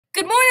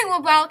Good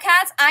morning,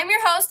 Wildcats. I'm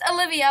your host,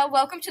 Olivia.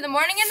 Welcome to the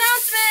morning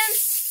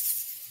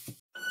announcements.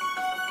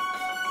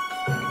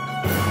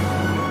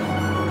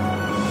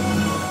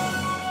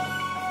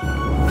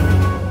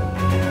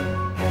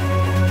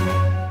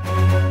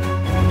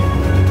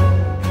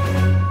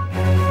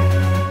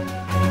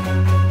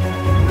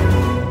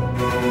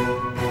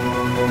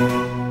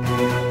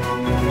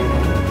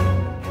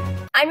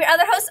 I'm your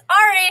other host,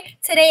 Ari.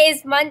 Today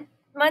is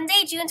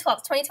Monday, June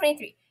 12th,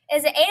 2023. It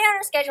is an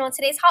 8-hour schedule, and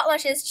today's hot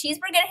lunch is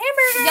cheeseburger and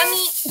hamburger.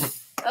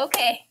 Yummy.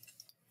 Okay.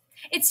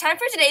 It's time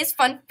for today's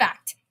fun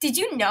fact. Did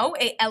you know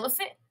an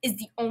elephant is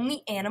the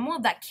only animal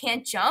that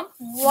can't jump?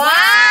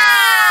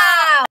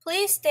 Wow!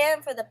 Please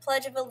stand for the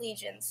Pledge of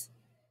Allegiance.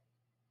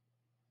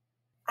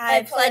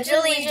 I pledge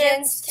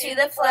allegiance to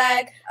the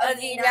flag of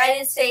the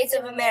United States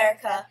of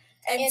America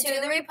and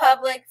to the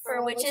republic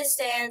for which it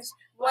stands,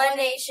 one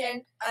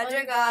nation,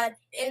 under God,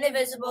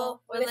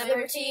 indivisible, with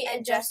liberty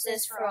and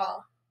justice for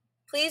all.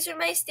 Please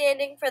remain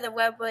standing for the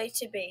Webway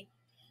to be.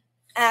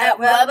 At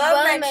Webb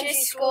Elementary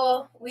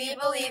School, we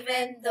believe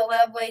in the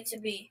Webway to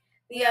be.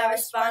 We are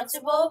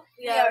responsible,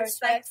 we are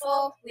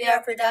respectful, we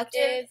are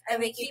productive, and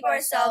we keep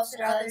ourselves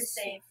and others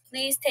safe.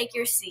 Please take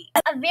your seat.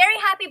 A very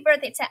happy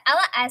birthday to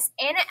Ella S.,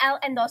 Anna L.,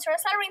 and those who are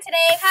celebrating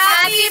today.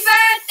 Happy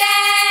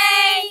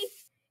birthday!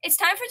 It's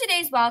time for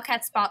today's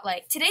Wildcat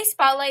Spotlight. Today's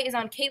Spotlight is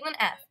on Caitlin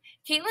F.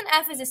 Caitlin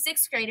F. is a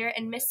 6th grader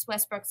in Miss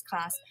Westbrook's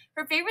class.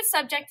 Her favorite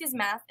subject is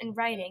math and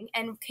writing,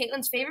 and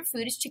Caitlin's favorite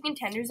food is chicken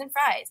tenders and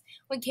fries.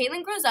 When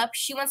Caitlin grows up,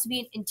 she wants to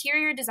be an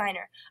interior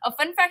designer. A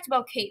fun fact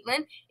about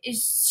Caitlin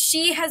is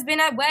she has been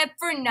at Webb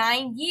for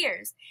 9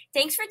 years.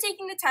 Thanks for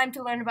taking the time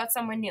to learn about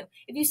someone new.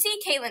 If you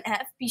see Caitlin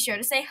F., be sure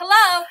to say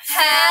hello.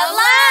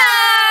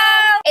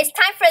 Hello! It's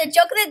time for the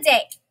joke of the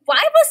day.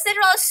 Why was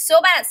Cinderella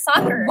so bad at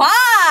soccer?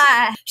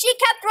 Why? She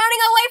kept running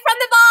away from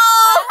the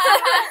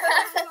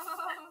ball!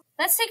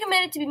 Let's take a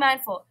minute to be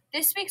mindful.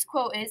 This week's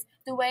quote is,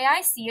 "The way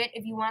I see it,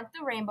 if you want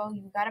the rainbow,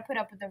 you gotta put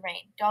up with the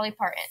rain." Dolly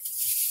Parton.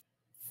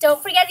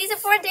 Don't forget these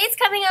important dates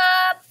coming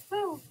up.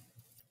 Woo.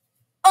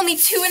 Only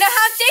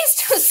 2.5 days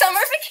till summer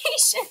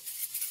vacation.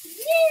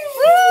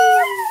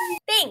 Woo.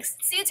 Thanks.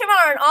 See you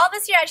tomorrow, and all of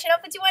us here at Channel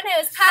 51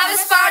 News. Have a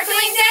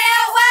sparkling day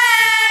at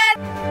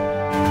Webb!